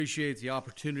Appreciate the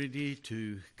opportunity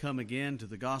to come again to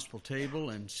the gospel table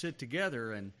and sit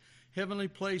together in heavenly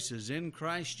places in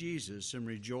Christ Jesus and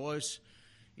rejoice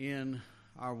in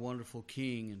our wonderful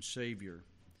King and Savior.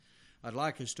 I'd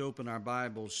like us to open our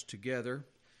Bibles together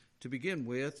to begin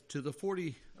with to the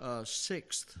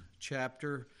 46th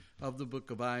chapter of the book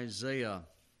of Isaiah.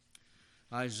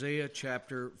 Isaiah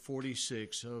chapter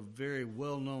 46, a very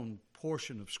well-known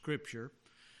portion of Scripture.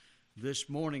 This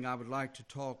morning I would like to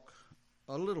talk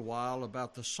a little while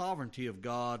about the sovereignty of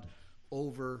God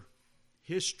over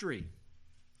history.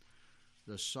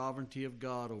 The sovereignty of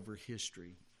God over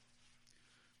history.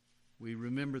 We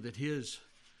remember that His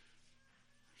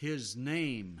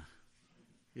name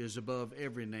is above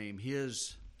every name.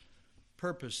 His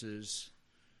purposes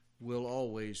will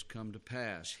always come to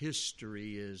pass.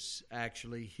 History is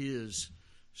actually His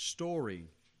story.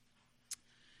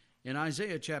 In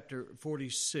Isaiah chapter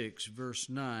 46, verse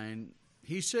 9,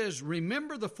 he says,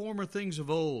 "Remember the former things of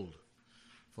old,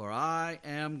 for I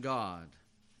am God,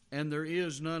 and there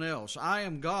is none else. I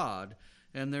am God,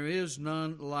 and there is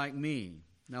none like me."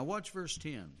 Now watch verse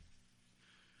 10.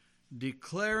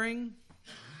 "Declaring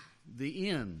the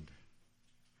end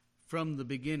from the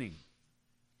beginning,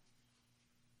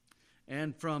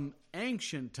 and from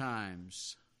ancient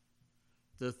times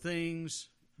the things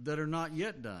that are not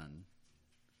yet done,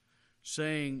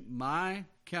 saying, My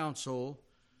counsel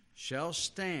shall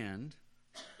stand,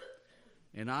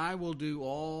 and I will do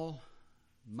all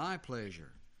my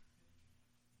pleasure."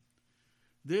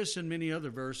 This and many other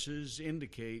verses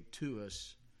indicate to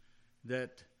us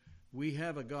that we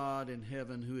have a God in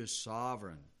heaven who is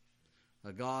sovereign,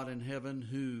 a God in heaven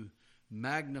who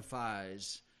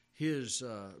magnifies His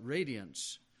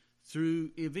radiance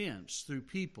through events, through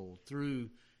people,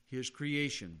 through His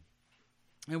creation.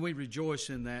 And we rejoice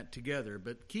in that together.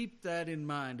 But keep that in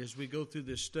mind as we go through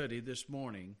this study this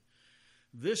morning.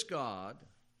 This God,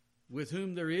 with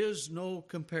whom there is no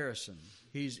comparison,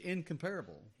 He's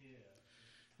incomparable.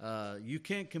 You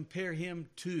can't compare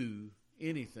Him to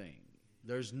anything.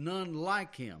 There's none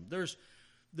like Him.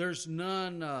 There's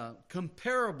none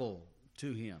comparable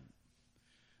to Him.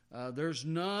 There's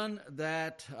none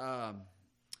that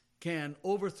can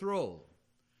overthrow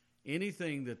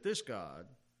anything that this God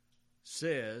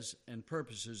says and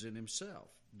purposes in Himself.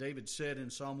 David said in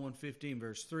Psalm 115,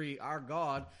 verse 3, "Our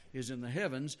God is in the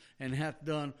heavens and hath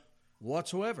done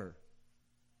whatsoever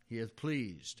He hath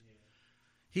pleased."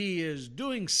 He is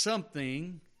doing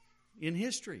something in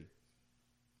history.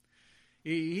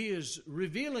 He is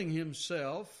revealing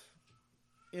Himself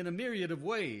in a myriad of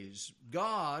ways.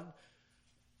 God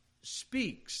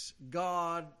speaks.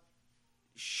 God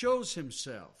shows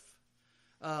Himself.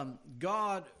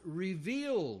 God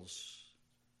reveals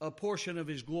a portion of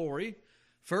His glory,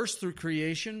 first through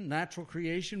creation, natural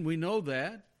creation, we know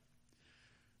that.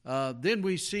 Then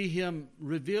we see Him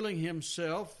revealing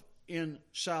Himself in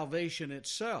salvation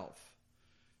itself,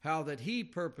 how that He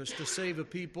purposed to save a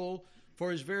people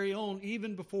for His very own,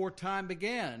 even before time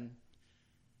began.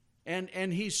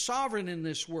 And He's sovereign in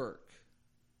this work,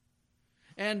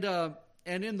 and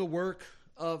in the work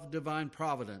of divine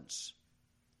providence.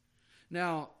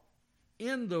 Now,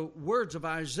 in the words of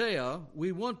Isaiah,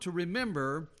 we want to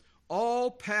remember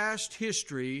all past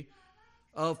history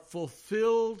of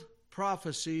fulfilled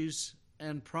prophecies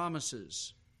and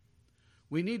promises.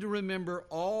 We need to remember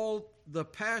all the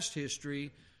past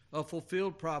history of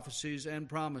fulfilled prophecies and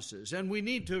promises. And we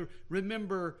need to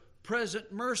remember present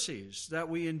mercies that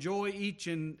we enjoy each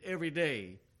and every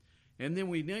day. And then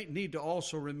we need to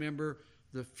also remember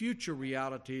the future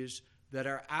realities that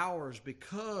are ours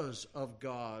because of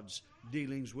God's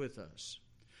dealings with us,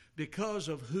 because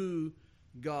of who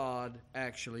God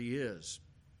actually is.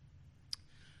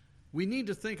 We need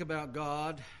to think about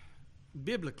God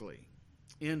biblically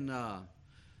in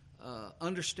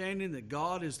understanding that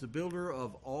God is the builder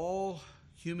of all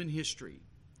human history.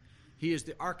 He is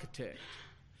the architect.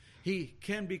 He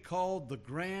can be called the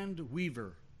grand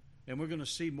weaver, and we're going to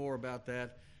see more about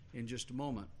that in just a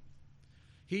moment.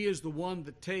 He is the one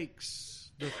that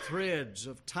takes the threads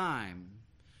of time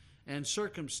and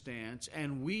circumstance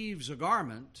and weaves a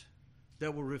garment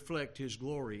that will reflect His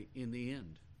glory in the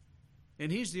end.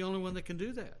 And He's the only one that can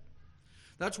do that.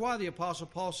 That's why the Apostle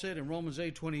Paul said in Romans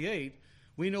 8:28,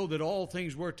 we know that all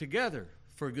things work together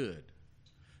for good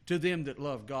to them that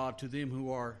love God, to them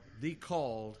who are the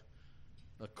called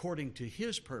according to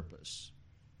His purpose.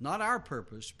 Not our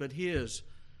purpose, but His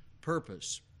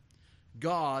purpose.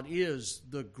 God is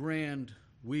the grand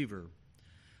weaver.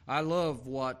 I love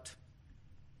what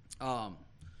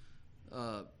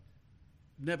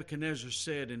Nebuchadnezzar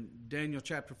said in Daniel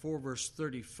chapter 4, verse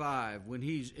 35, when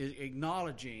he's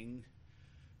acknowledging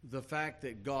the fact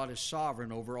that God is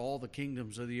sovereign over all the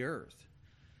kingdoms of the earth.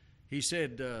 He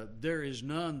said, there is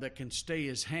none that can stay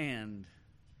his hand,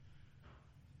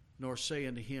 nor say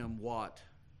unto him, what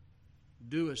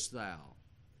doest thou?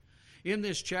 In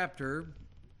this chapter,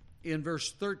 in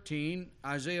verse 13,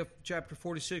 Isaiah chapter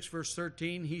 46, verse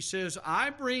 13, he says, I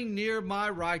bring near my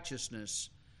righteousness,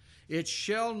 it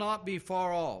shall not be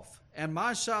far off, and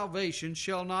my salvation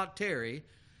shall not tarry,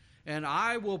 and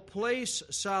I will place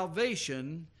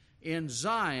salvation in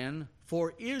Zion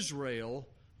for Israel,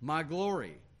 my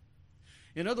glory.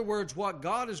 In other words, what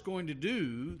God is going to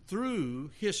do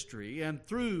through history and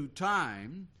through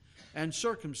time and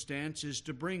circumstance is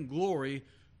to bring glory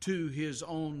to his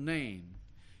own name.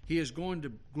 He is going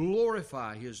to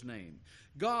glorify his name.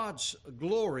 God's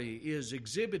glory is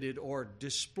exhibited or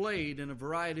displayed in a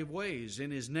variety of ways.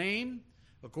 In his name,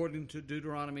 according to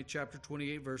Deuteronomy chapter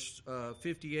 28, verse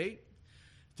 58,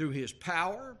 through his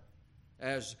power,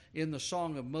 as in the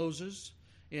Song of Moses,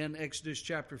 in Exodus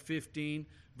chapter 15,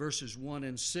 verses 1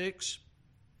 and 6,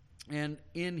 and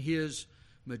in his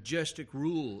majestic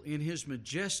rule.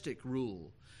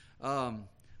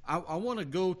 I want to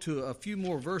go to a few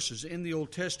more verses in the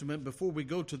Old Testament before we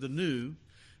go to the New,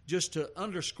 just to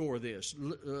underscore this.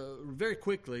 Very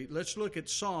quickly, let's look at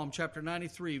Psalm chapter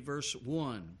 93, verse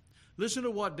 1. Listen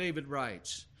to what David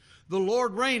writes. The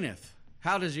Lord reigneth.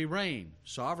 How does he reign?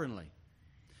 Sovereignly.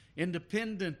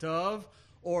 Independent of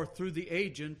or through the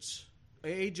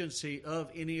agency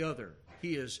of any other.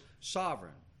 He is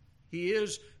sovereign. He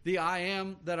is the I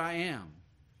am that I am.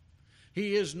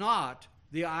 He is not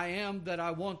the I am that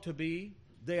I want to be,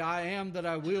 the I am that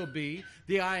I will be,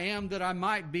 the I am that I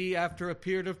might be after a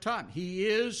period of time. He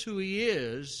is who he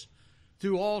is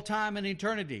through all time and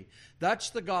eternity.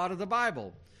 That's the God of the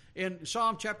Bible. In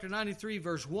Psalm chapter 93,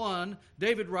 verse 1,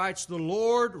 David writes, the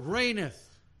Lord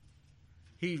reigneth.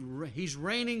 He's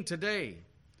reigning today.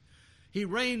 He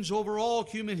reigns over all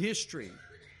human history.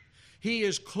 He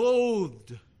is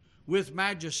clothed with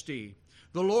majesty.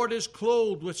 The Lord is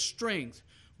clothed with strength,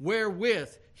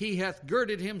 wherewith he hath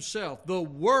girded himself. The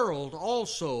world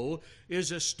also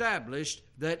is established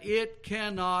that it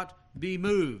cannot be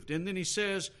moved. And then he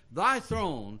says, thy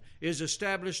throne is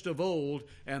established of old,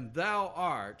 and thou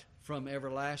art from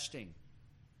everlasting.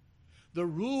 The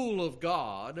rule of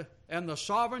God and the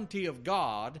sovereignty of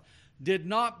God did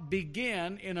not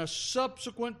begin in a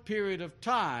subsequent period of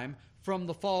time from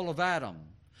the fall of Adam.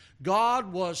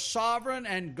 God was sovereign,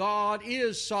 and God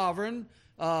is sovereign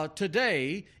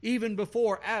today, even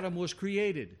before Adam was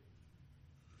created.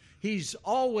 He's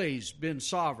always been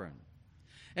sovereign,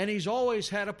 and he's always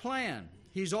had a plan.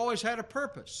 He's always had a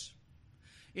purpose.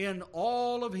 In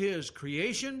all of his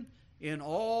creation, in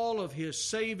all of his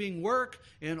saving work,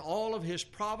 in all of his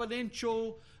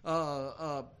providential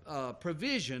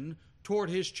provision toward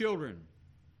his children.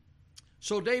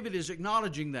 So David is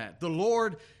acknowledging that. The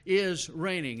Lord is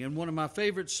reigning. And one of my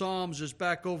favorite Psalms is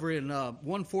back over in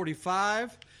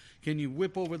 145. Can you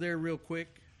whip over there real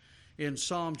quick? In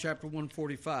Psalm chapter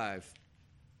 145.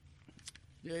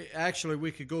 Actually,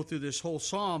 we could go through this whole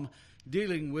Psalm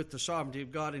dealing with the sovereignty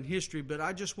of God in history, but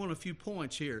I just want a few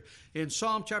points here. In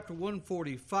Psalm chapter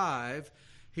 145,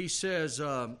 he says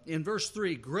in verse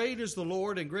 3, great is the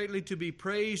Lord and greatly to be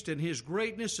praised, and his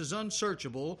greatness is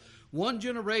unsearchable. One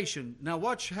generation. Now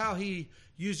watch how he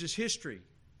uses history.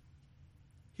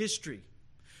 History.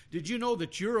 Did you know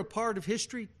that you're a part of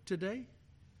history today?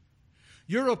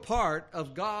 You're a part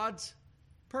of God's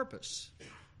purpose,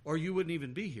 or you wouldn't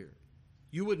even be here.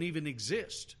 You wouldn't even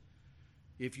exist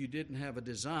if you didn't have a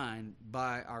design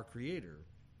by our Creator.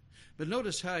 But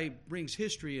notice how he brings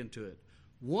history into it.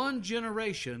 One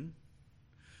generation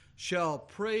shall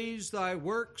praise thy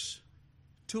works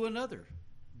to another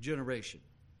generation,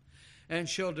 and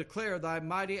shall declare thy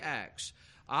mighty acts.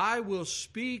 I will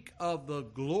speak of the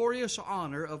glorious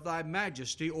honor of thy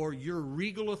majesty, or your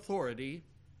regal authority,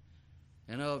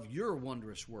 and of your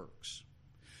wondrous works.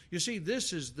 You see,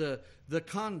 this is the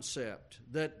concept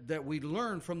that we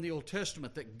learn from the Old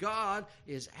Testament, that God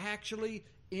is actually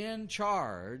in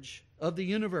charge of the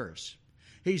universe.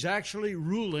 He's actually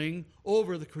ruling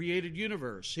over the created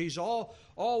universe. He's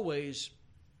always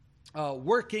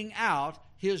working out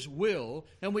his will,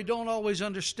 and we don't always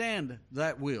understand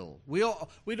that will. We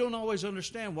don't always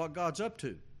understand what God's up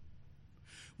to.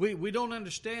 We don't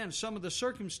understand some of the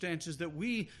circumstances that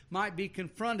we might be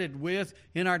confronted with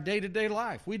in our day-to-day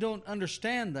life. We don't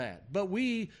understand that. But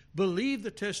we believe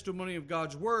the testimony of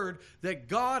God's Word that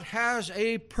God has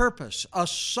a purpose, a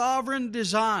sovereign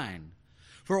design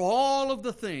for all of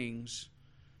the things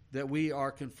that we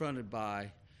are confronted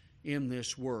by in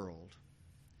this world.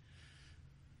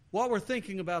 While we're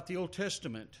thinking about the Old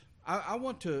Testament, I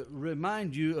want to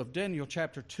remind you of Daniel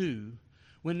chapter 2,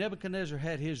 when Nebuchadnezzar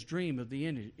had his dream of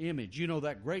the image. You know,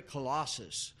 that great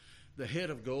colossus, the head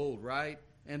of gold, right?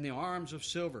 And the arms of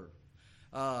silver,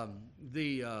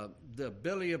 the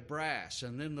belly of brass,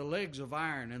 and then the legs of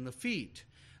iron, and the feet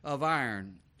of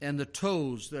iron, and the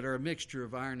toes that are a mixture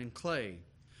of iron and clay.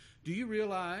 Do you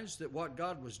realize that what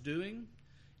God was doing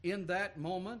in that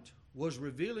moment was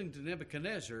revealing to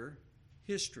Nebuchadnezzar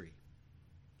history?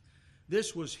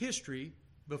 This was history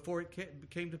before it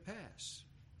came to pass.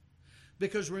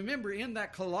 Because remember, in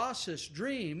that Colossus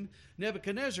dream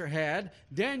Nebuchadnezzar had,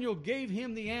 Daniel gave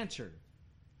him the answer.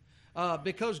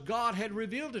 Because God had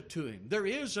revealed it to him. There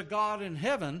is a God in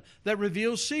heaven that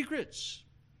reveals secrets.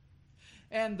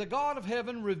 And the God of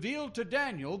heaven revealed to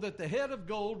Daniel that the head of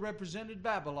gold represented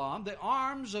Babylon. The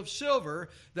arms of silver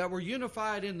that were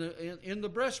unified in the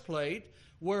breastplate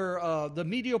were the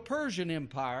Medo-Persian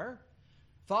Empire,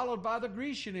 followed by the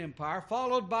Grecian Empire,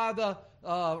 followed by the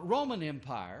Roman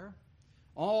Empire,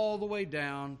 all the way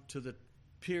down to the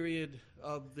period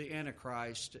of the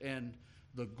Antichrist and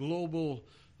the global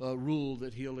rule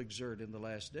that he'll exert in the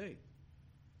last day.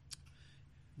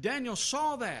 Daniel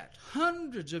saw that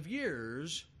hundreds of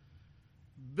years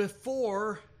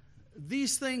before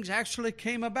these things actually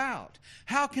came about.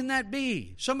 How can that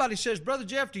be? Somebody says, Brother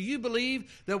Jeff, do you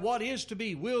believe that what is to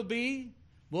be will be?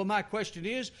 Well, my question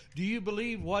is, do you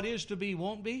believe what is to be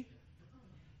won't be?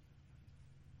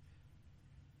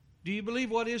 Do you believe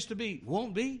what is to be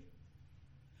won't be?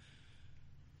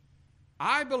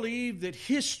 I believe that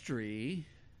history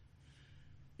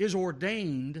is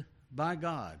ordained by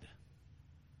God.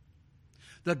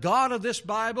 The God of this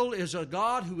Bible is a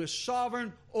God who is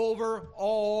sovereign over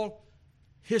all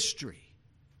history.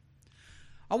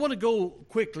 I want to go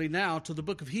quickly now to the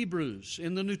book of Hebrews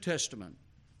in the New Testament.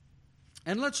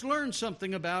 And let's learn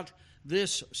something about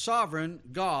this sovereign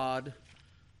God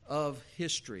of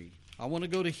history. I want to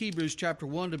go to Hebrews chapter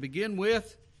 1 to begin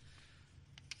with.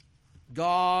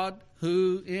 God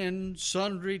who in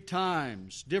sundry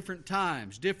times, different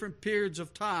periods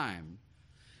of time,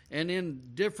 and in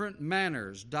different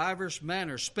manners, diverse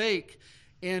manners, spake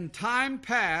in time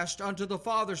past unto the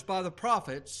fathers by the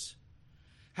prophets,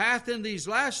 hath in these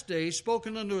last days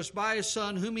spoken unto us by his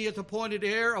Son, whom he hath appointed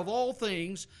heir of all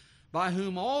things, by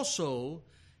whom also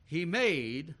he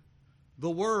made the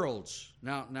worlds.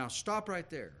 Now stop right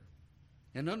there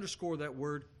and underscore that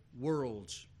word,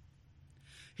 worlds.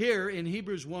 Here in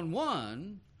Hebrews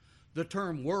 1:1, the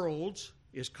term worlds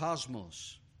is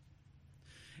cosmos.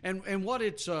 And what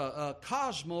it's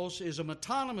cosmos is a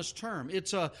metonymous term.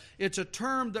 It's a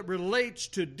term that relates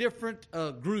to different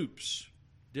groups,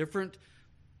 different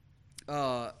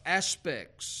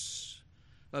aspects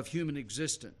of human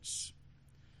existence.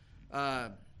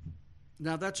 Now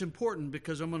that's important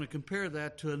because I'm going to compare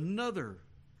that to another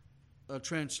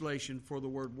translation for the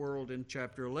word world in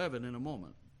chapter 11 in a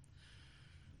moment.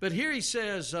 But here he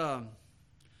says, the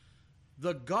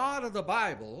God of the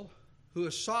Bible, who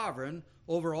is sovereign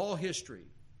over all history,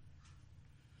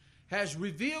 has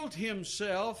revealed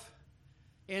himself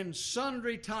in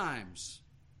sundry times,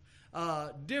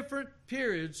 different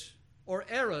periods or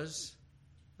eras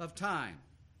of time.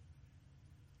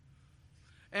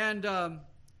 And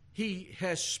he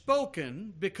has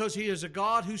spoken because he is a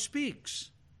God who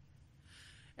speaks.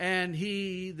 And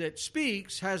he that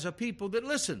speaks has a people that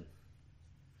listen.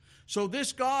 So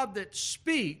this God that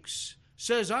speaks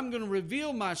says, I'm going to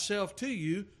reveal myself to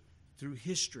you through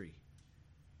history.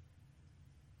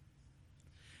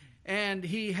 And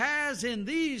he has in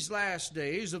these last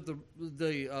days of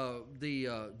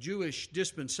the Jewish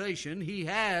dispensation, he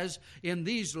has in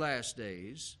these last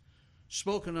days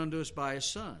spoken unto us by his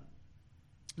Son.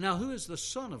 Now, who is the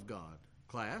Son of God,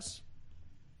 class?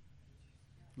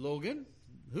 Logan?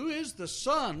 Who is the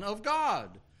Son of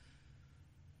God?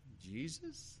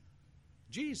 Jesus?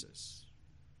 Jesus.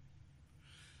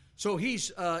 So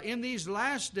he's in these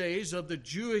last days of the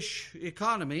Jewish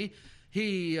economy,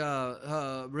 he,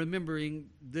 remembering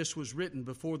this was written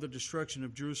before the destruction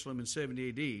of Jerusalem in 70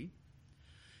 AD,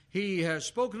 he has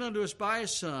spoken unto us by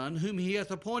his Son, whom he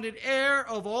hath appointed heir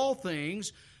of all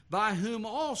things, by whom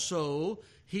also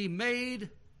he made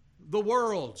the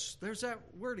worlds. There's that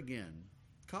word again,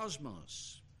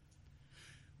 cosmos.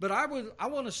 But I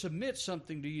want to submit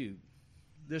something to you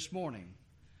this morning.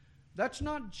 That's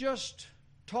not just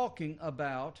talking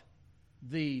about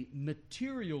the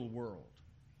material world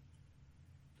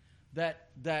that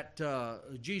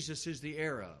Jesus is the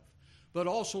heir of, but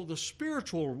also the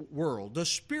spiritual world, the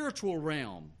spiritual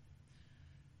realm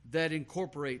that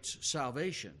incorporates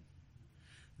salvation.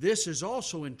 This is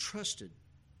also entrusted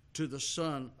to the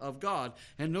Son of God.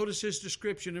 And notice his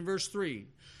description in verse 3.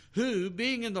 Who,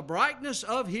 being in the brightness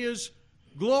of his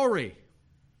glory,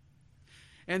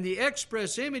 and the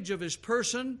express image of his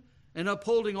person, and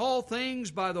upholding all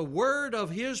things by the word of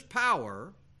his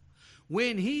power,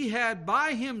 when he had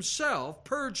by himself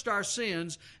purged our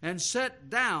sins, and sat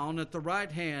down at the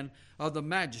right hand of the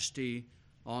Majesty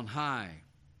on high.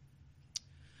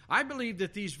 I believe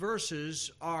that these verses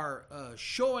are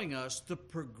showing us the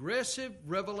progressive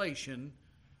revelation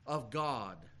of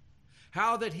God.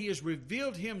 How that he has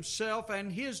revealed himself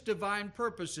and his divine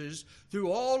purposes through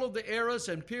all of the eras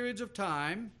and periods of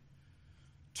time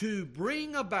to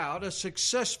bring about a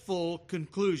successful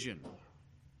conclusion.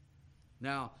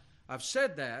 Now, I've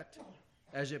said that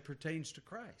as it pertains to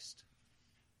Christ.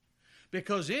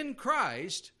 Because in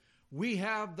Christ, we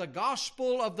have the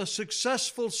gospel of the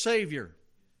successful Savior.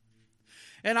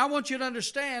 And I want you to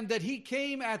understand that he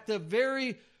came at the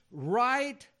very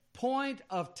right point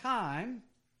of time,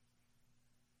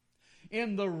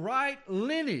 in the right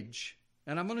lineage,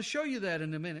 and I'm going to show you that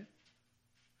in a minute,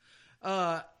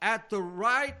 at the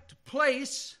right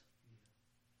place,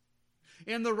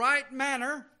 in the right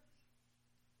manner,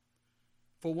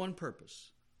 for one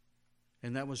purpose,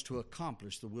 and that was to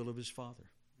accomplish the will of his Father.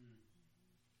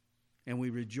 And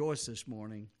we rejoice this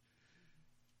morning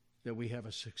that we have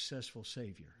a successful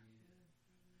Savior.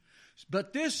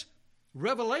 But this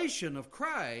revelation of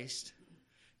Christ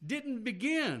didn't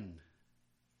begin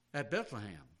at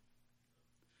Bethlehem.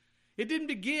 It didn't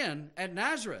begin at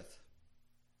Nazareth.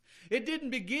 It didn't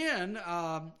begin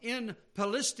in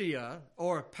Philistia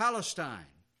or Palestine.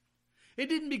 It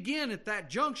didn't begin at that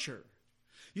juncture.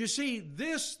 You see,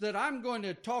 this that I'm going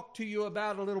to talk to you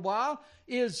about a little while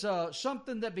is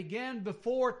something that began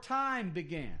before time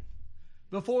began,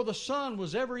 before the sun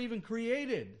was ever even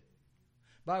created,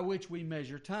 by which we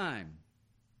measure time.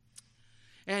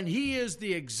 And he is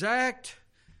the exact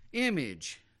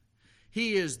image.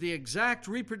 He is the exact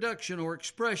reproduction or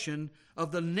expression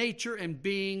of the nature and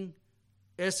being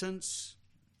essence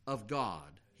of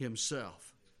God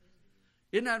himself.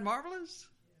 Isn't that marvelous?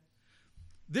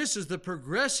 This is the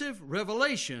progressive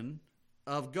revelation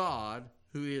of God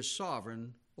who is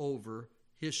sovereign over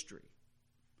history.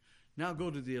 Now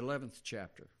go to the 11th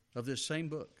chapter of this same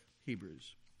book,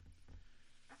 Hebrews.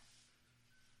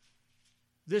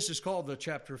 This is called the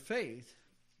chapter of faith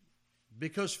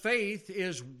because faith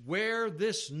is where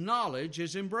this knowledge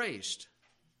is embraced.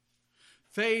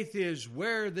 Faith is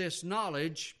where this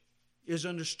knowledge is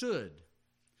understood.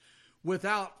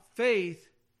 Without faith,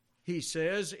 he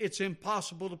says, it's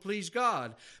impossible to please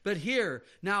God. But here,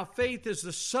 now faith is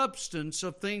the substance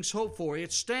of things hoped for.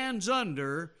 It stands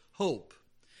under hope.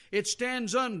 It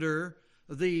stands under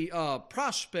the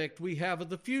prospect we have of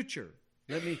the future.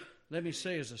 Let me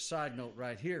say as a side note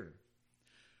right here.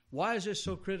 Why is this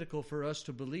so critical for us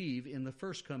to believe in the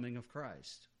first coming of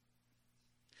Christ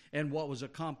and what was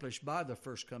accomplished by the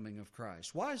first coming of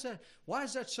Christ? Why is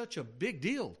that such a big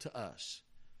deal to us?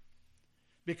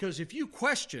 Because if you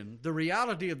question the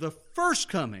reality of the first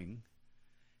coming,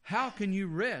 how can you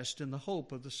rest in the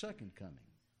hope of the second coming?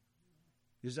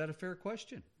 Is that a fair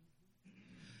question?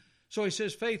 So he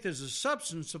says, faith is the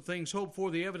substance of things hoped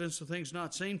for, the evidence of things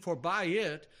not seen, for by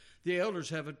it the elders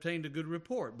have obtained a good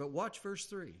report. But watch verse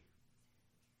 3.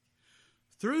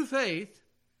 Through faith,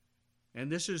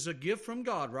 and this is a gift from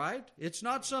God, right? It's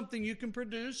not something you can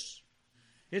produce.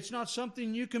 It's not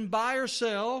something you can buy or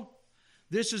sell.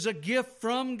 This is a gift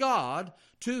from God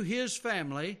to his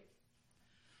family.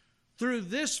 Through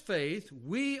this faith,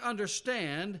 we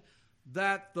understand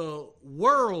that the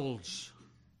worlds,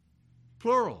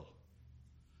 plural,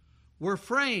 were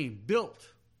framed,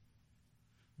 built,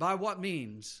 by what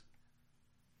means?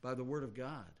 By the Word of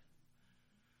God.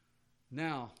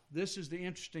 Now, this is the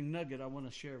interesting nugget I want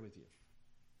to share with you.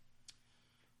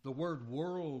 The word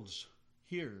worlds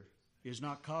here is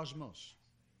not cosmos.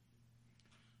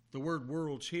 The word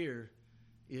worlds here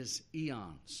is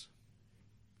eons.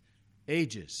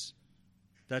 Ages.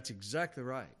 That's exactly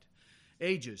right.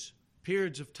 Ages,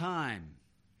 periods of time,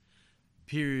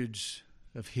 periods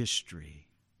of history.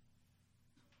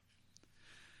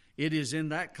 It is in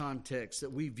that context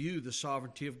that we view the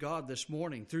sovereignty of God this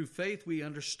morning. Through faith, we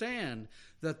understand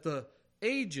that the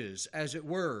ages, as it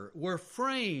were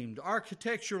framed,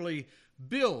 architecturally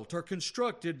built or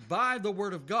constructed by the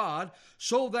Word of God,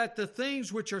 so that the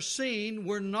things which are seen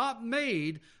were not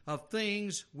made of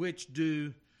things which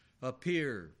do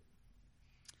appear.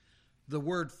 The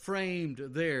word framed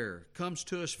there comes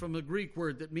to us from a Greek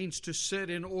word that means to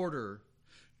set in order,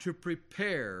 to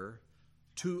prepare,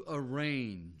 to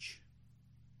arrange.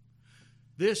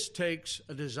 This takes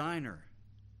a designer.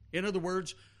 In other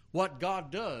words, What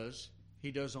God does,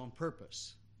 He does on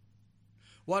purpose.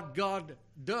 What God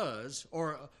does,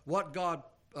 or what God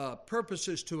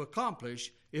purposes to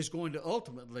accomplish, is going to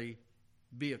ultimately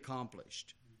be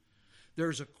accomplished.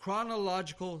 There's a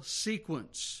chronological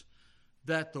sequence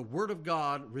that the Word of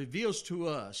God reveals to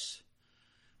us,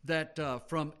 that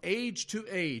from age to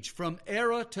age, from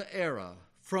era to era,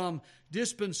 from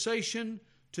dispensation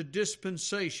to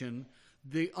dispensation,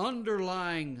 the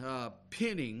underlying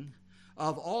pinning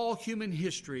of all human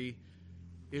history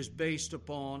is based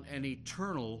upon an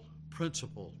eternal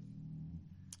principle.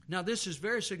 Now, this is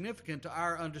very significant to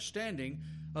our understanding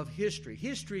of history.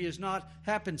 History is not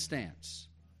happenstance.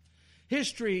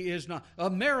 History is not...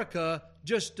 America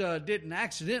just didn't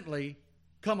accidentally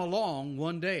come along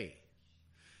one day.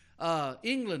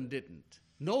 England didn't.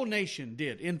 No nation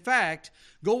did. In fact,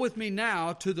 go with me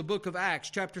now to the book of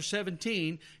Acts, chapter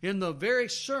 17, in the very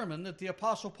sermon that the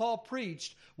Apostle Paul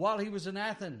preached while he was in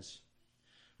Athens.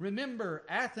 Remember,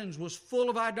 Athens was full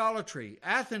of idolatry.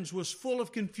 Athens was full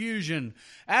of confusion.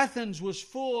 Athens was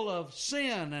full of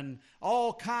sin and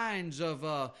all kinds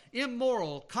of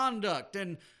immoral conduct,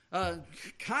 and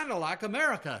kind of like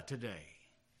America today.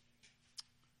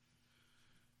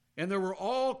 And there were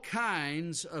all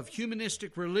kinds of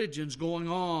humanistic religions going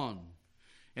on.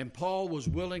 And Paul was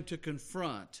willing to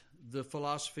confront the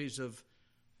philosophies of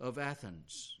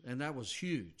Athens. And that was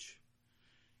huge.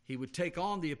 He would take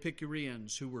on the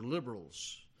Epicureans, who were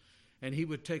liberals. And he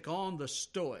would take on the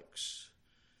Stoics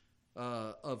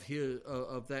of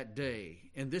that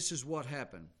day. And this is what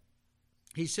happened.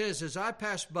 He says, as I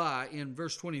passed by, in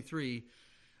verse 23,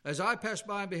 as I passed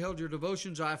by and beheld your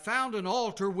devotions, I found an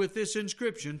altar with this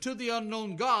inscription, to the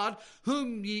unknown God,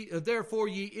 whom ye therefore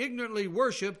ye ignorantly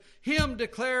worship, him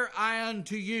declare I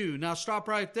unto you. Now stop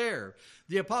right there.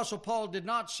 The Apostle Paul did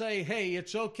not say, hey,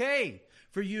 it's okay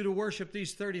for you to worship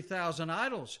these 30,000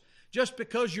 idols. Just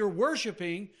because you're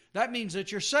worshiping, that means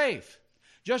that you're safe.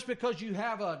 Just because you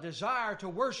have a desire to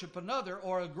worship another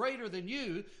or a greater than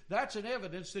you, that's an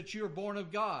evidence that you're born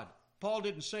of God. Paul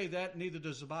didn't say that, neither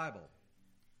does the Bible.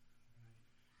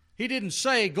 He didn't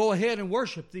say, go ahead and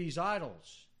worship these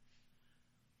idols.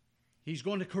 He's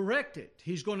going to correct it.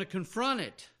 He's going to confront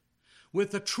it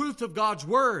with the truth of God's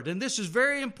Word. And this is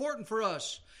very important for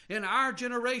us in our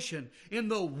generation, in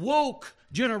the woke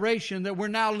generation that we're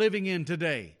now living in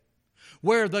today,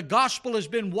 where the gospel has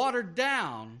been watered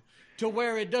down to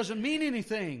where it doesn't mean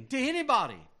anything to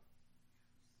anybody.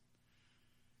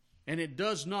 And it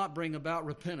does not bring about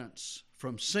repentance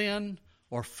from sin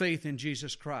or faith in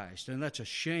Jesus Christ. And that's a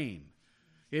shame.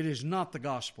 It is not the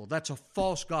gospel. That's a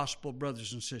false gospel,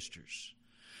 brothers and sisters.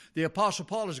 The Apostle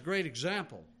Paul is a great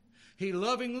example. He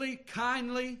lovingly,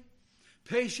 kindly,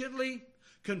 patiently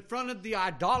confronted the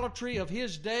idolatry of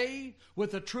his day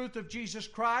with the truth of Jesus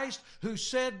Christ, who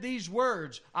said these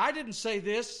words. I didn't say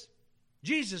this.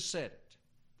 Jesus said it.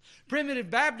 Primitive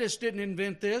Baptists didn't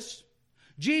invent this.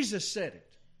 Jesus said it.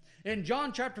 In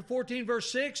John chapter 14,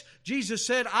 verse 6, Jesus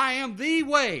said, I am the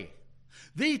way,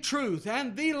 the truth,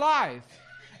 and the life.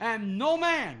 And no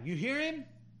man, you hear him?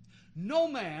 No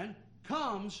man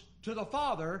comes to the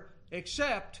Father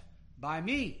except by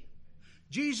me.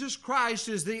 Jesus Christ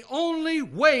is the only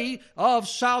way of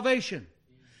salvation.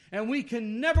 And we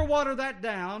can never water that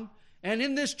down. And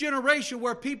in this generation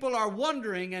where people are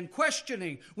wondering and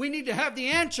questioning, we need to have the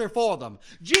answer for them.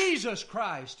 Jesus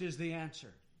Christ is the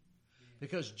answer.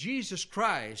 Because Jesus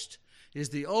Christ is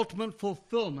the ultimate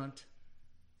fulfillment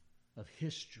of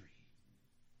history.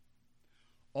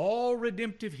 All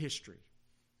redemptive history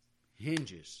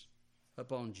hinges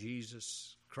upon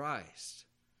Jesus Christ.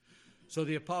 So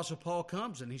the Apostle Paul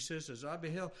comes and he says, as I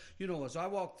beheld, as I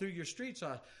walked through your streets,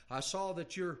 I saw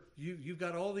that you've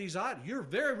got all these idols. You're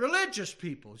very religious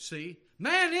people, see.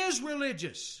 Man is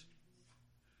religious.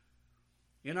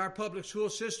 In our public school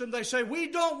system, they say, we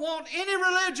don't want any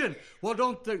religion.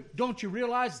 Well, don't you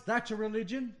realize that's a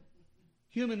religion?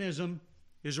 Humanism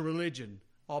is a religion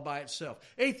all by itself.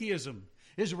 Atheism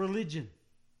is a religion.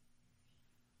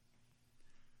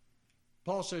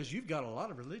 Paul says, you've got a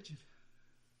lot of religion.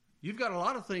 You've got a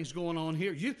lot of things going on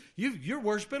here. You're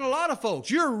worshiping a lot of folks.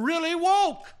 You're really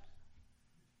woke.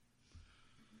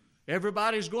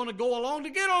 Everybody's going to go along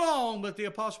to get along, but the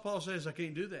Apostle Paul says, I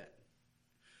can't do that.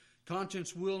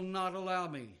 Conscience will not allow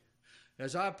me.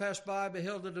 As I passed by, I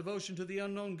beheld the devotion to the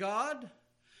unknown God,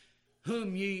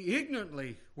 whom ye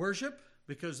ignorantly worship,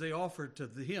 because they offered to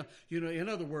him. In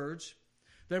other words,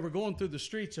 they were going through the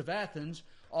streets of Athens,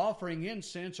 offering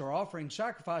incense or offering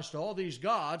sacrifice to all these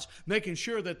gods, making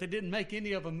sure that they didn't make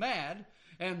any of them mad.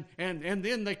 And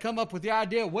then they come up with the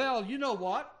idea, well, you know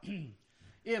what?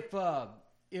 If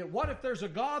what if there's a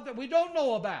God that we don't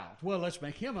know about? Well, let's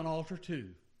make him an altar too.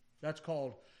 That's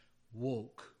called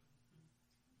woke.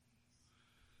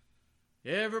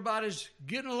 Everybody's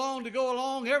getting along to go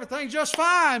along. Everything's just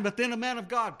fine. But then a man of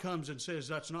God comes and says,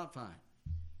 that's not fine.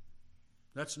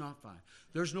 That's not fine.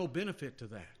 There's no benefit to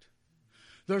that.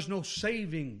 There's no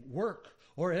saving work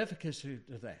or efficacy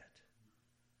to that.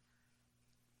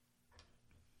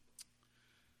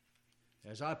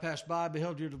 As I passed by,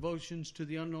 beheld your devotions to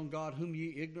the unknown God, whom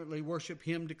ye ignorantly worship,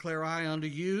 him declare I unto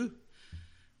you.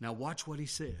 Now watch what he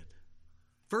said.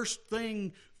 First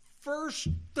thing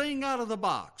out of the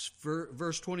box,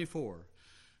 verse 24.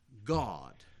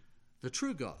 God, the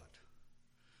true God,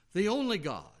 the only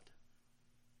God,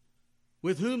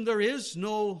 with whom there is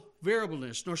no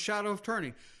variableness, nor shadow of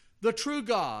turning. The true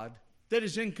God that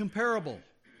is incomparable.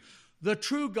 The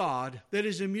true God that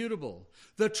is immutable.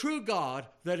 The true God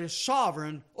that is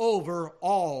sovereign over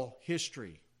all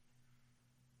history.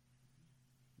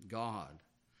 God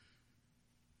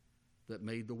that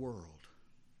made the world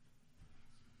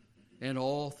and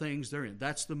all things therein.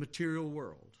 That's the material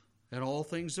world and all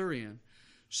things therein.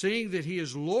 Seeing that he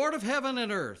is Lord of heaven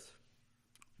and earth,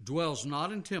 dwells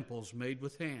not in temples made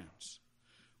with hands.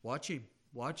 Watch him.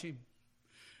 Watch him.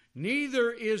 Neither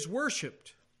is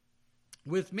worshipped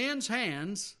with men's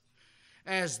hands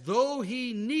as though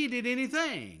he needed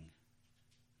anything.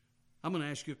 I'm going to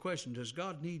ask you a question. Does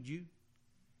God need you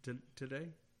today?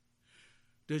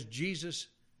 Does Jesus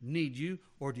need you,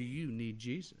 or do you need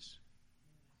Jesus?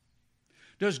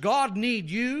 Does God need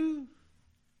you,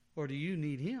 or do you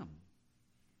need him?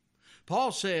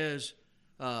 Paul says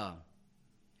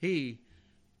he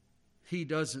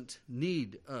doesn't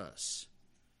need us.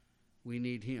 We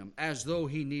need him, as though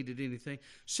he needed anything,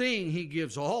 seeing he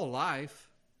gives all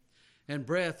life and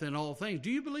breath and all things.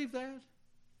 Do you believe that?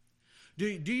 Do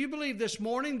you believe this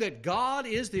morning that God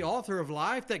is the author of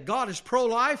life, that God is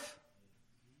pro-life?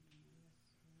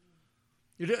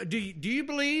 Do you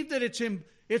believe that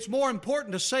it's more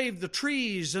important to save the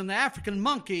trees and the African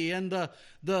monkey and the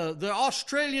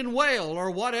Australian whale or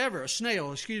whatever,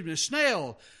 snail,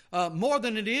 more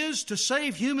than it is to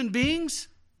save human beings?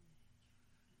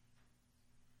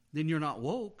 Then you're not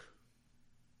woke.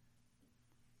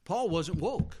 Paul wasn't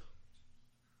woke.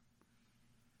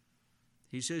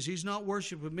 He says he's not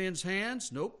worshipped with men's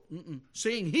hands. Nope.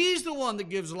 Seeing he's the one that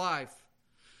gives life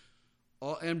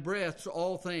and breath to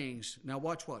all things. Now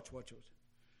watch.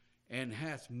 And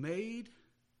hath made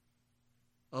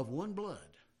of one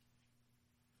blood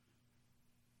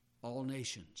all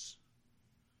nations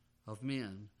of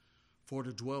men for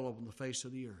to dwell upon the face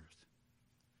of the earth.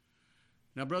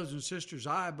 Now, brothers and sisters,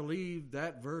 I believe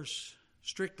that verse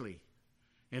strictly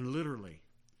and literally.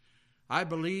 I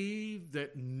believe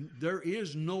that there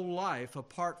is no life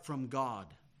apart from God.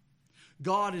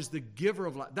 God is the giver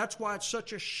of life. That's why it's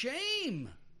such a shame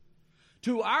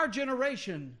to our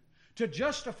generation to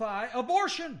justify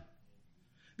abortion,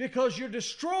 because you're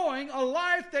destroying a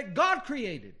life that God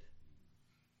created.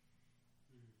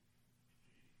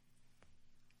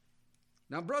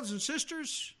 Now, brothers and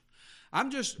sisters,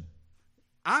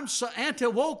 I'm so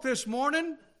anti-woke this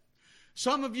morning.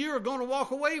 Some of you are going to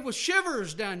walk away with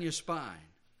shivers down your spine.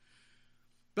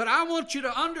 But I want you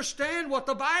to understand what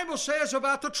the Bible says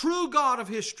about the true God of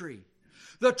history.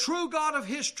 The true God of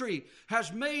history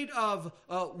has made of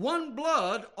one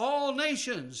blood all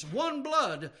nations. One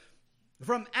blood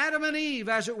from Adam and Eve,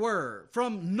 as it were.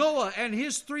 From Noah and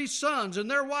his 3 sons and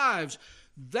their wives.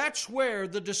 That's where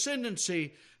the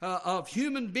descendancy of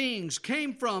human beings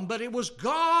came from. But it was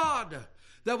God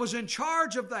that was in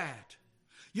charge of that.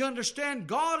 You understand,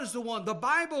 God is the one. The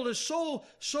Bible is so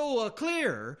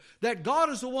clear that God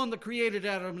is the one that created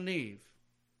Adam and Eve.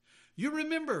 You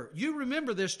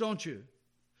remember this, don't you?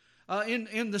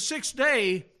 In the 6th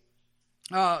day,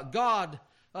 God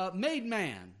made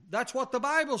man. That's what the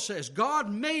Bible says.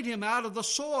 God made him out of the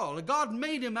soil. God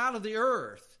made him out of the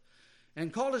earth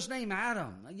and called his name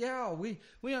Adam. Yeah, we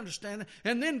understand that.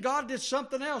 And then God did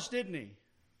something else, didn't he?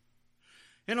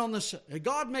 And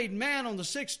God made man on the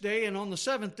 6th day, and on the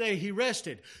 7th day he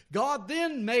rested. God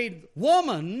then made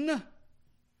woman,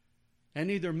 and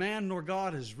neither man nor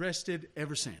God has rested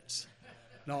ever since.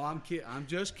 No, I'm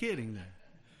just kidding there.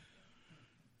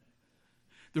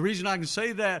 The reason I can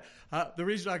say that,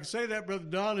 Brother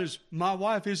Don, is my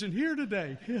wife isn't here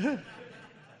today.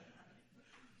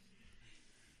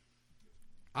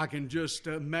 I can just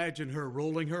imagine her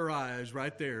rolling her eyes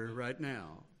right there, right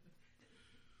now.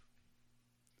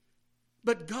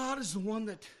 But God is the one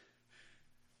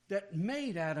that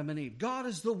made Adam and Eve. God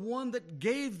is the one that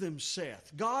gave them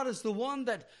Seth. God is the one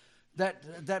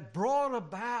that brought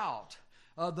about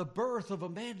the birth of a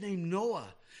man named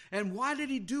Noah. And why did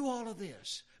He do all of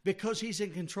this? Because He's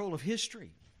in control of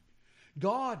history.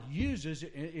 God uses,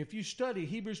 if you study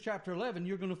Hebrews chapter 11,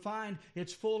 you're going to find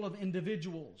it's full of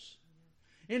individuals.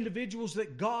 Individuals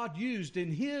that God used in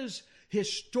His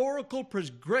historical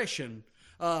progression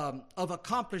of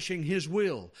accomplishing His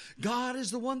will. God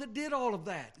is the one that did all of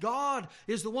that. God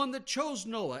is the one that chose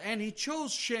Noah, and He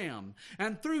chose Shem.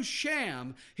 And through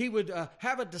Shem, He would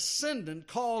have a descendant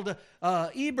called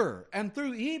Eber. And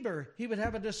through Eber, He would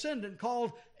have a descendant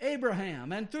called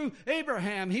Abraham. And through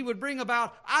Abraham, He would bring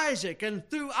about Isaac. And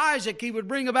through Isaac, He would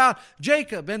bring about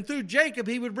Jacob. And through Jacob,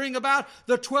 He would bring about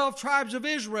the 12 tribes of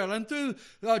Israel. And through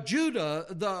Judah,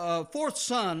 the fourth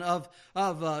son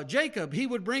of Jacob, He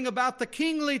would bring about the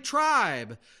kingly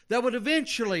tribe that would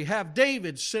eventually have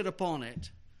David sit upon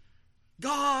it.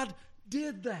 God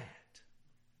did that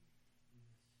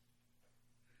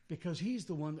because He's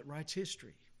the one that writes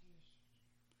history.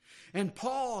 And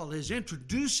Paul is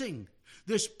introducing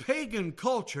this pagan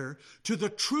culture to the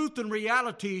truth and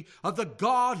reality of the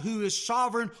God who is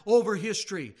sovereign over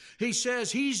history. He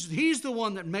says He's the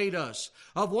one that made us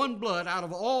of one blood out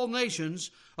of all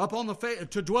nations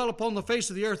to dwell upon the face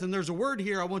of the earth. And there's a word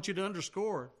here I want you to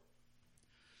underscore.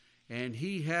 And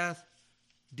He hath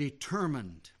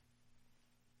determined.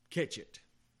 Catch it.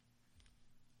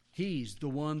 He's the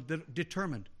one that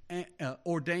determined,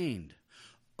 ordained,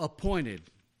 appointed.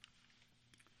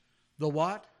 The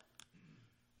what?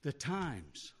 The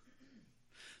times.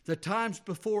 The times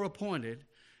before appointed,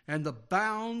 and the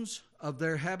bounds of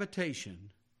their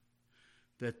habitation,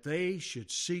 that they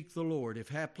should seek the Lord, if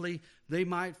haply they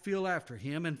might feel after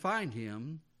Him and find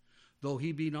Him, though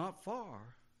He be not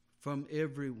far from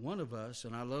every one of us.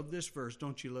 And I love this verse.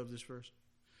 Don't you love this verse?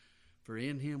 For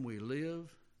in Him we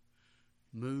live,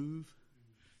 move,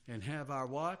 and have our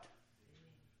what?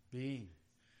 Being.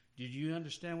 Did you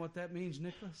understand what that means,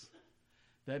 Nicholas?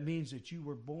 That means that you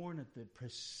were born at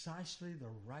precisely the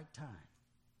right time.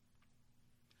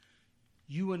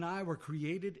 You and I were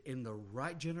created in the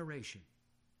right generation.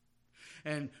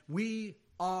 And we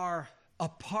are a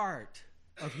part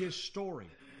of His story.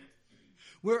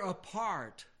 We're a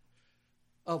part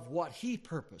of what He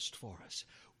purposed for us.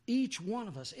 Each one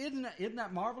of us. Isn't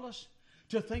that marvelous?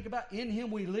 To think about, in Him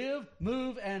we live,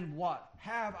 move, and what?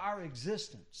 Have our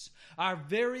existence. Our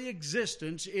very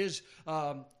existence is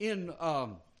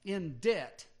in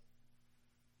debt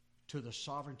to the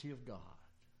sovereignty of God.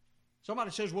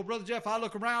 Somebody says, well, Brother Jeff, I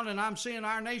look around and I'm seeing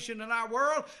our nation and our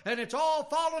world and it's all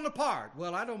falling apart.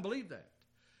 Well, I don't believe that.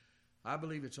 I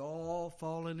believe it's all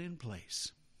falling in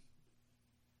place.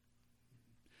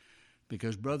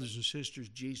 Because, brothers and sisters,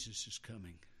 Jesus is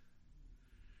coming.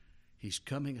 He's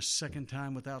coming a second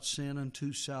time without sin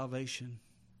unto salvation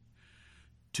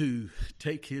to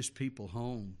take His people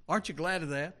home. Aren't you glad of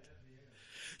that?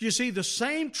 You see, the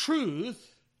same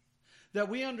truth that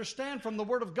we understand from the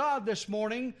Word of God this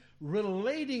morning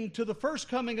relating to the first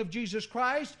coming of Jesus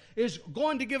Christ is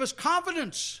going to give us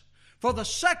confidence for the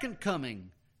second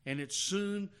coming. And it's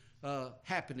soon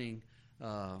happening.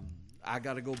 I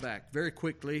got to go back very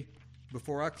quickly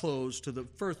before I close to the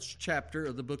first chapter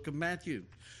of the book of Matthew.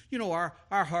 You know, our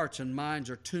hearts and minds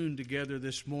are tuned together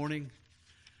this morning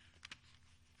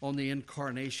on the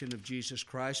incarnation of Jesus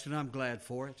Christ, and I'm glad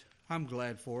for it. I'm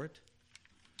glad for it.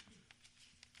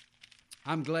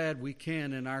 I'm glad we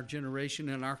can, in our generation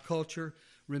and our culture,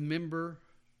 remember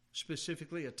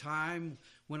specifically a time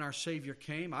when our Savior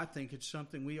came. I think it's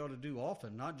something we ought to do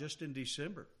often, not just in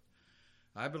December.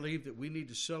 I believe that we need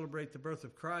to celebrate the birth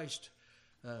of Christ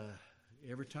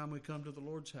every time we come to the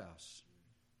Lord's house.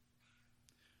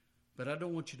 But I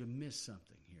don't want you to miss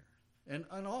something here.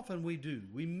 And often we do.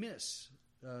 We miss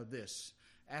this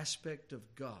aspect of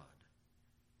God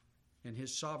and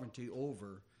His sovereignty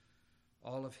over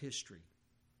all of history.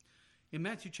 In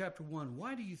Matthew chapter 1,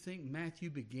 why do you think Matthew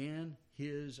began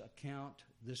his account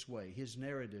this way, his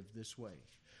narrative this way,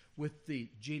 with the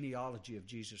genealogy of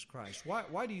Jesus Christ?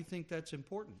 Why do you think that's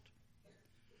important?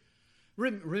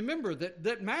 Remember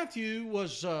that Matthew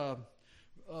was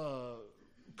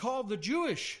called the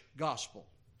Jewish gospel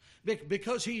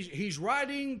because he's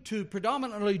writing to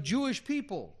predominantly Jewish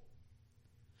people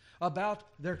about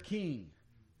their king.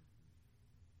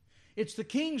 It's the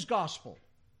king's gospel.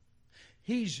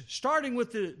 He's starting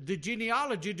with the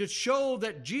genealogy to show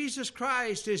that Jesus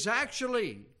Christ is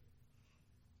actually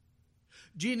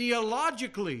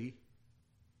genealogically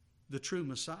the true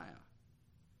Messiah.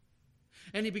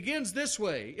 And he begins this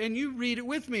way, and you read it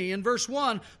with me in verse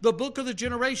 1, the book of the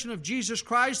generation of Jesus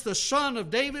Christ, the son of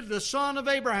David, the son of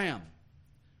Abraham.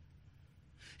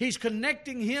 He's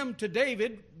connecting him to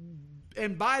David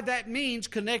And by that means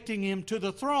connecting him to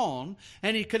the throne.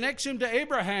 And he connects him to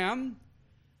Abraham,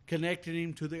 connecting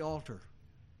him to the altar.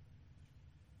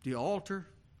 The altar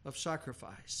of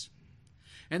sacrifice.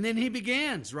 And then he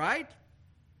begins, right?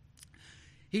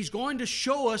 He's going to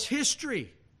show us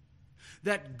history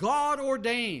that God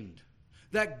ordained,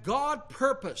 that God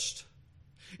purposed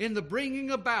in the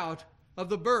bringing about of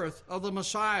the birth of the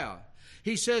Messiah.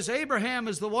 He says Abraham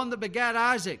is the one that begat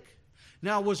Isaac.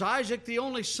 Now, was Isaac the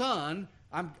only son?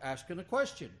 I'm asking a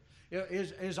question.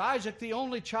 Is Isaac the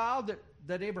only child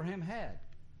that Abraham had?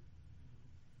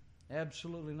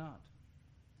 Absolutely not.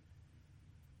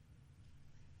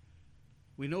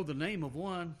 We know the name of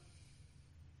one,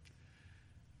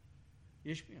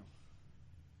 Ishmael.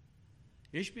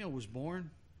 Ishmael was born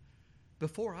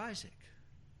before Isaac.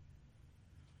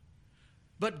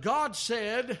 But God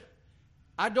said,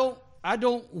 I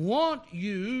don't want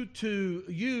you to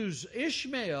use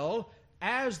Ishmael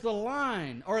as the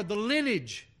line or the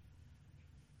lineage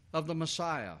of the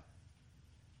Messiah.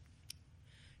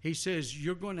 He says,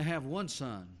 you're going to have one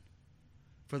son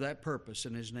for that purpose,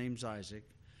 and his name's Isaac.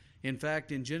 In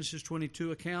fact, in Genesis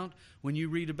 22 account, when you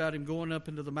read about him going up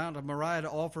into the Mount of Moriah to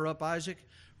offer up Isaac,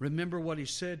 remember what he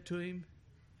said to him?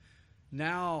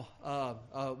 Now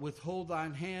withhold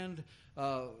thine hand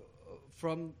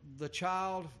from the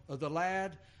child, the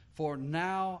lad, for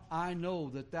now I know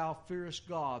that thou fearest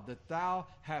God, that thou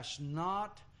hast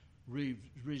not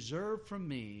reserved from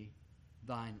me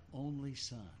thine only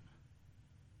son.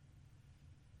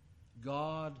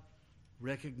 God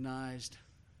recognized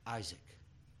Isaac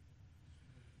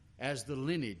as the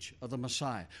lineage of the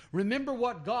Messiah. Remember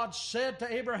what God said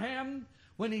to Abraham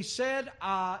when he said,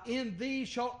 in thee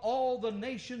shall all the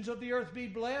nations of the earth be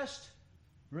blessed?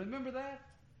 Remember that?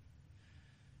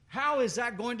 How is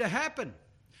that going to happen?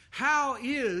 How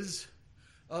is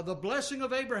the blessing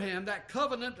of Abraham, that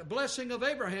covenant blessing of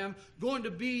Abraham, going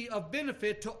to be of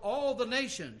benefit to all the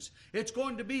nations? It's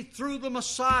going to be through the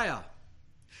Messiah.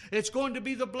 It's going to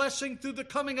be the blessing through the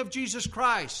coming of Jesus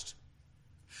Christ.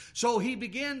 So he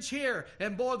begins here,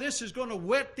 and boy, this is going to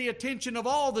whet the attention of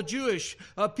all the Jewish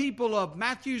people of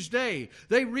Matthew's day.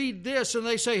 They read this and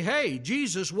they say, hey,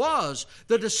 Jesus was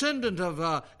the descendant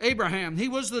of Abraham. He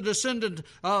was the descendant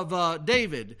of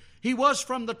David. He was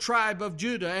from the tribe of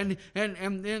Judah,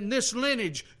 and this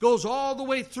lineage goes all the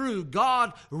way through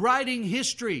God writing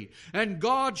history and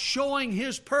God showing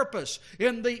His purpose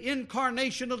in the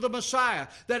incarnation of the Messiah,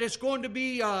 that it's going to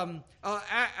be in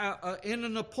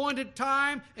an appointed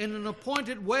time, in an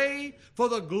appointed way, for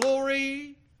the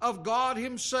glory of God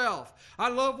Himself. I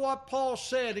love what Paul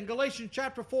said in Galatians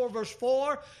chapter 4, verse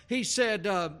 4. He said,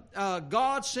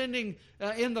 God sending,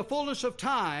 in the fullness of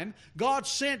time, God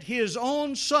sent His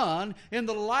own Son in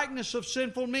the likeness of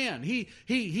sinful men.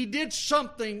 He did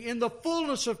something in the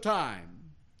fullness of time.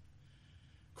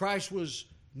 Christ was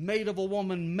made of a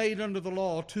woman, made under the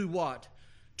law, to what?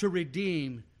 To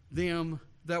redeem them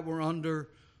that were under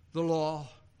the law.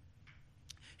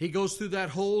 He goes through that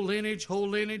whole lineage.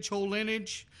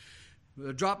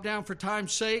 Drop down for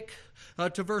time's sake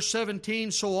to verse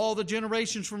 17. So all the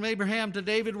generations from Abraham to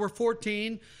David were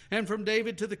 14, and from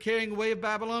David to the carrying away of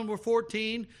Babylon were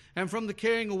 14, and from the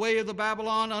carrying away of the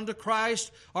Babylon unto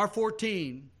Christ are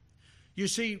 14. You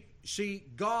see,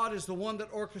 God is the one that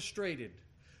orchestrated.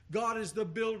 God is the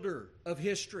builder of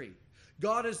history.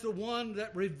 God is the one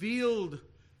that revealed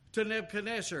to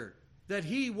Nebuchadnezzar that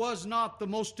he was not the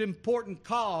most important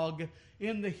cog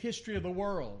in the history of the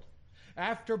world.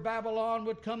 After Babylon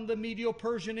would come the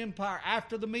Medo-Persian Empire.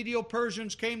 After the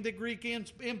Medo-Persians came the Greek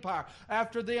Empire.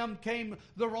 After them came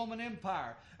the Roman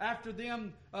Empire. After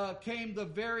them came the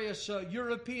various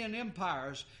European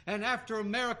empires. And after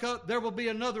America, there will be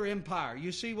another empire.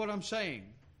 You see what I'm saying?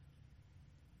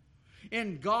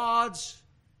 In God's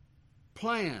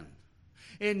plan,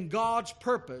 in God's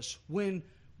purpose, when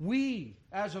we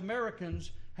as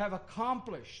Americans have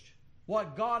accomplished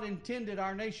what God intended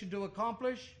our nation to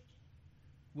accomplish,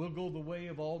 we'll go the way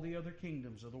of all the other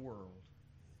kingdoms of the world.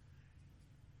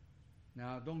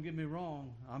 Now, don't get me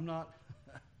wrong. I'm not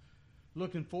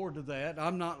looking forward to that.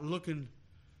 I'm not looking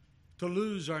to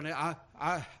lose our nation.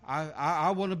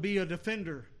 I want to be a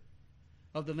defender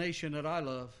of the nation that I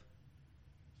love.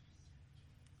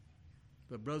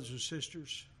 But brothers and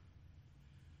sisters,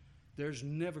 there's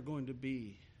never going to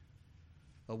be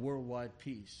a worldwide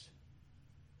peace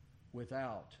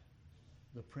without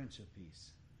the Prince of Peace.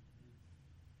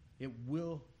 It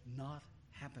will not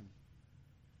happen.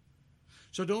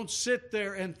 So don't sit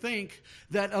there and think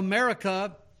that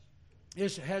America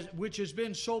which has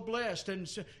been so blessed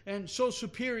and so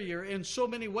superior in so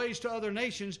many ways to other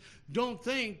nations, don't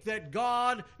think that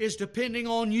God is depending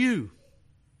on you.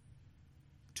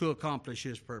 to accomplish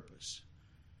His purpose.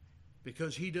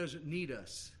 Because He doesn't need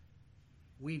us.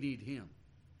 We need Him.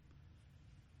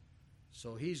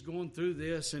 So He's going through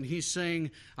this and He's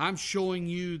saying, I'm showing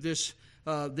you this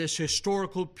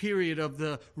historical period of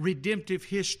the redemptive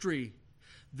history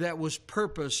that was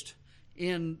purposed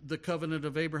in the covenant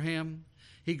of Abraham.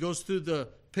 He goes through the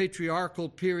patriarchal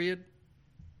period.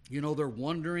 You know, they're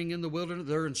wandering in the wilderness,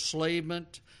 their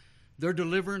enslavement, their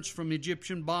deliverance from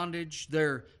Egyptian bondage,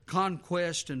 their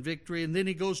conquest and victory. And then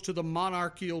he goes to the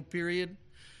monarchical period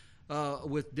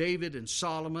with David and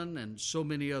Solomon and so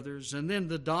many others. And then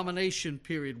the domination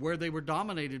period where they were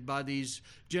dominated by these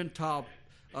Gentile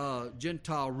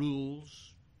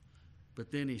rules.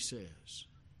 But then he says,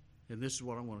 and this is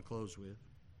what I want to close with,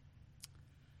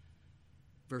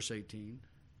 verse 18,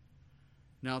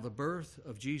 now the birth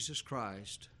of Jesus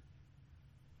Christ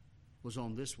was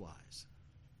on this wise.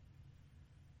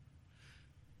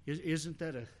 Isn't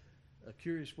that a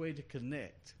curious way to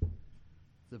connect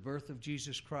the birth of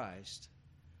Jesus Christ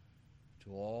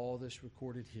to all this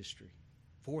recorded history?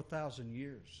 4,000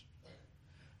 years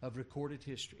of recorded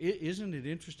history. Isn't it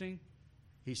interesting?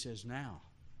 He says now,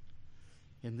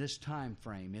 in this time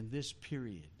frame, in this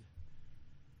period,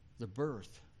 the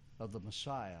birth of the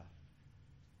Messiah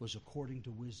was according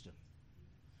to wisdom.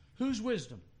 Whose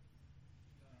wisdom?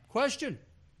 Question.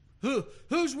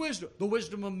 Whose wisdom? The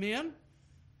wisdom of men?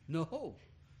 No.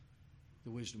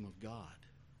 The wisdom of God.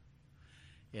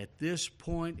 At this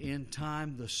point in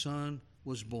time, the Son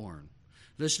was born.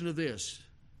 Listen to this,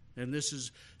 and this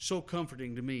is so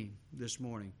comforting to me this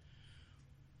morning.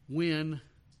 When,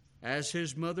 as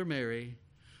his mother Mary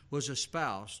was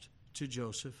espoused to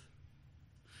Joseph.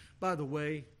 By the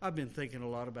way, I've been thinking a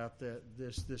lot about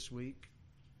this week.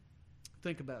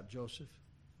 Think about Joseph.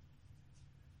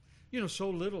 You know, so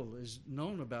little is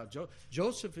known about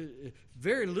Joseph.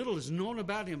 Very little is known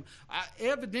about him.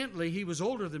 Evidently, he was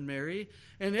older than Mary,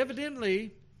 and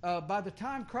evidently, by the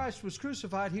time Christ was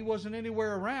crucified, he wasn't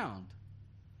anywhere around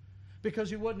because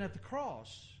he wasn't at the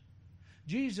cross.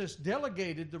 Jesus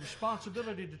delegated the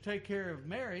responsibility to take care of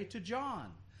Mary to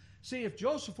John. See, if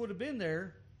Joseph would have been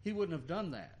there, he wouldn't have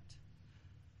done that.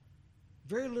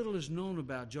 Very little is known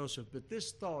about Joseph, but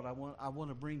this thought I want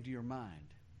to bring to your mind.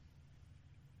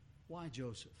 Why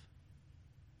Joseph?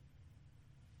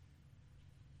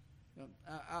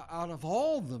 Out of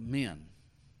all the men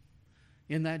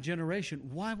in that generation,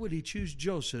 why would he choose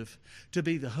Joseph to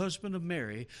be the husband of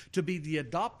Mary, to be the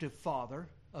adoptive father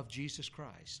of Jesus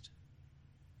Christ?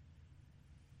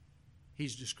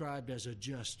 He's described as a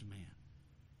just man,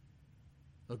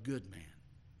 a good man,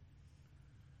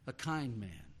 a kind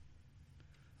man,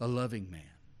 a loving man.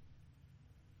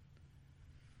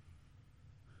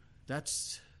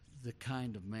 That's the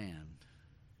kind of man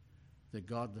that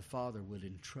God the Father would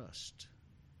entrust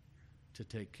to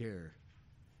take care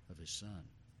of His Son.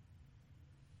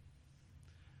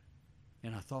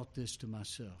 And I thought this to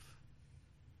myself.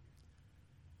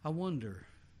 I wonder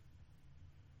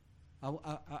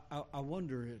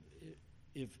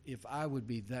if I would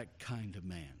be that kind of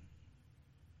man.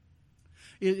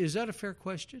 Is that a fair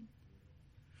question?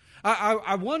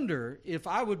 I wonder if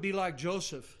I would be like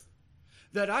Joseph,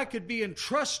 that I could be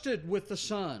entrusted with the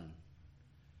Son,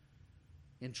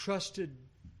 entrusted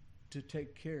to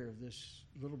take care of this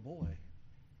little boy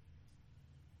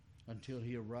until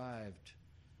he arrived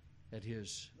at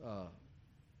his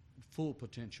full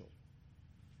potential,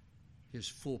 his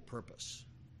full purpose.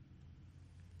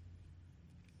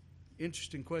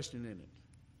 Interesting question, isn't it?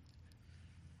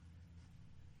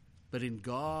 But in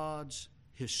God's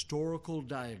historical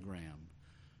diagram,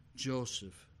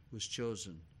 Joseph was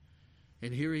chosen.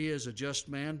 And here he is, a just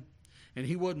man, and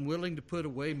he wasn't willing to put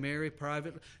away Mary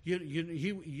privately.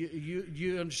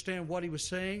 You understand what he was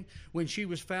saying? When she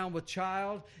was found with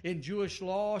child, in Jewish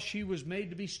law, she was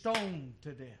made to be stoned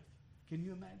to death. Can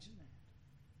you imagine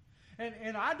that?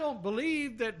 And I don't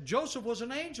believe that Joseph was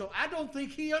an angel. I don't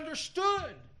think he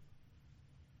understood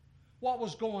what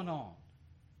was going on.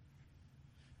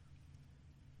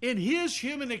 In his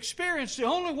human experience, the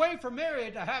only way for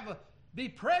Mary to be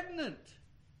pregnant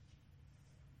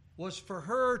was for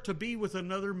her to be with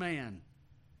another man.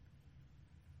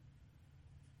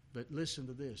 But listen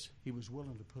to this. He was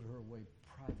willing to put her away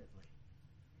privately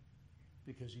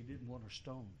because he didn't want her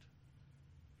stoned.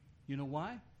 You know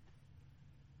why?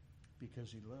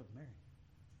 Because he loved Mary.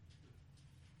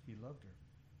 He loved her.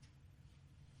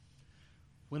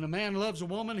 When a man loves a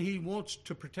woman, he wants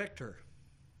to protect her.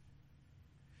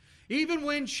 Even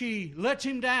when she lets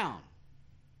him down,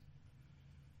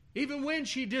 even when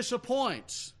she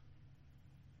disappoints.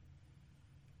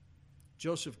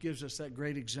 Joseph gives us that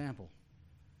great example.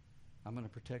 I'm going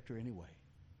to protect her anyway.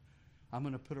 I'm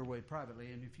going to put her away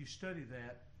privately. And if you study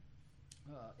that,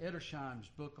 Edersheim's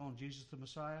book on Jesus the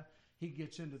Messiah, he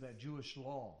gets into that Jewish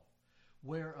law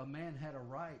where a man had a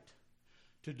right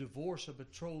to divorce a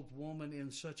betrothed woman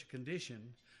in such a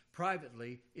condition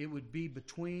privately. It would be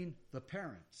between the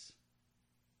parents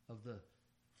of the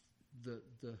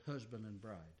husband and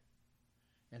bride,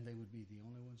 and they would be the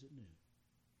only ones that knew.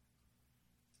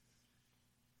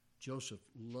 Joseph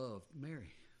loved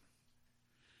Mary.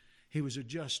 He was a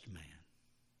just man,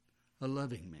 a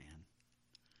loving man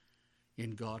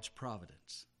in God's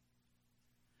providence.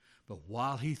 But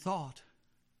while he thought,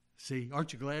 see,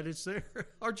 aren't you glad it's there?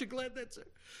 Aren't you glad that's there?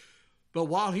 But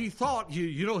while he thought,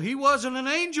 you know, he wasn't an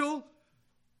angel.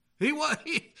 He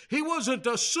wasn't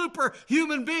a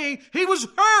superhuman being. He was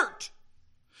hurt.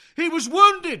 He was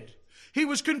wounded. He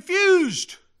was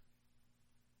confused.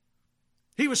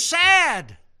 He was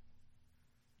sad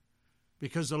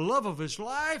because the love of his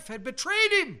life had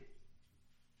betrayed him.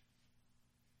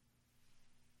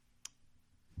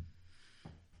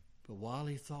 But while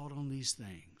he thought on these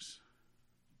things,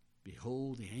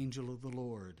 behold, the angel of the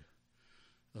Lord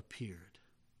appeared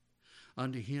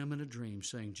unto him in a dream,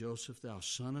 saying, Joseph, thou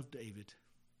son of David,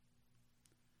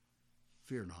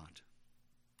 fear not.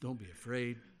 Don't be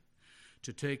afraid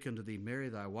to take unto thee Mary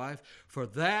thy wife, for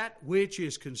that which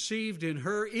is conceived in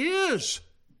her is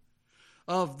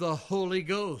of the Holy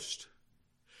Ghost.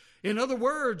 In other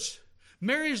words,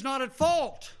 Mary is not at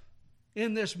fault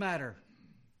in this matter.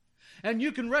 And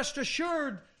you can rest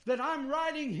assured that I'm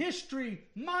writing history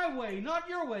my way, not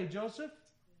your way, Joseph.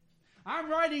 I'm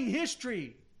writing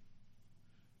history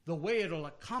the way it'll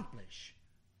accomplish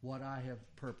what I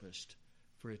have purposed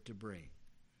for it to bring.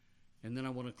 And then I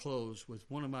want to close with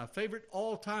one of my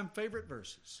all-time favorite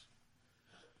verses.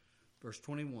 Verse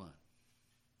 21.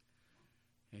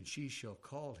 And she shall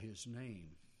call his name.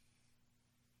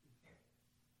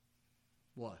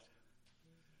 What?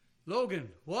 Logan,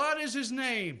 what is his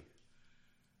name?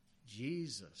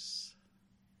 Jesus.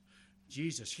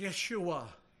 Jesus, Yeshua,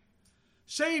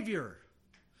 Savior.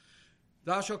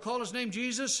 Thou shalt call his name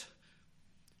Jesus,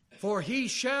 for he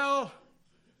shall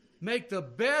make the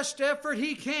best effort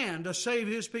he can to save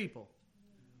his people.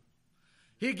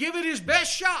 He'll give it his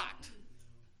best shot.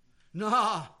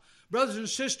 Nah, brothers and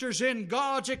sisters, in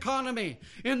God's economy,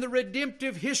 in the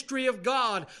redemptive history of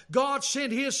God, God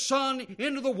sent his Son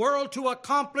into the world to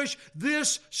accomplish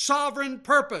this sovereign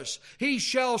purpose. He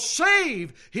shall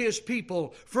save his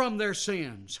people from their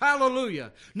sins.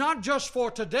 Hallelujah. Not just for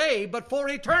today, but for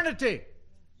eternity.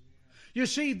 You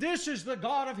see, this is the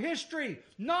God of history.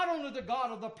 Not only the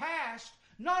God of the past,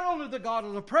 not only the God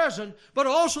of the present, but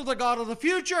also the God of the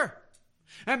future.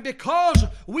 And because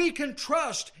we can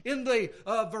trust in the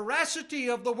veracity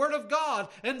of the Word of God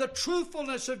and the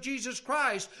truthfulness of Jesus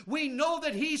Christ, we know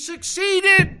that he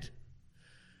succeeded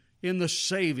in the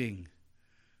saving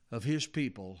of his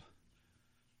people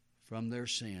from their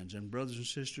sins. And brothers and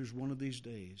sisters, one of these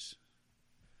days,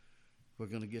 we're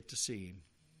going to get to see him.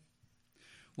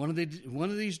 One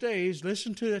of these days,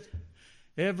 listen to it,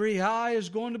 every eye is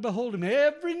going to behold him.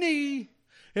 Every knee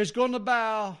is going to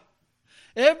bow.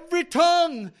 Every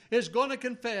tongue is going to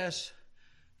confess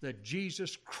that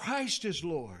Jesus Christ is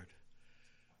Lord,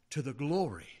 to the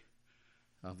glory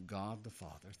of God the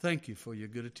Father. Thank you for your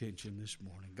good attention this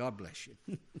morning. God bless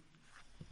you.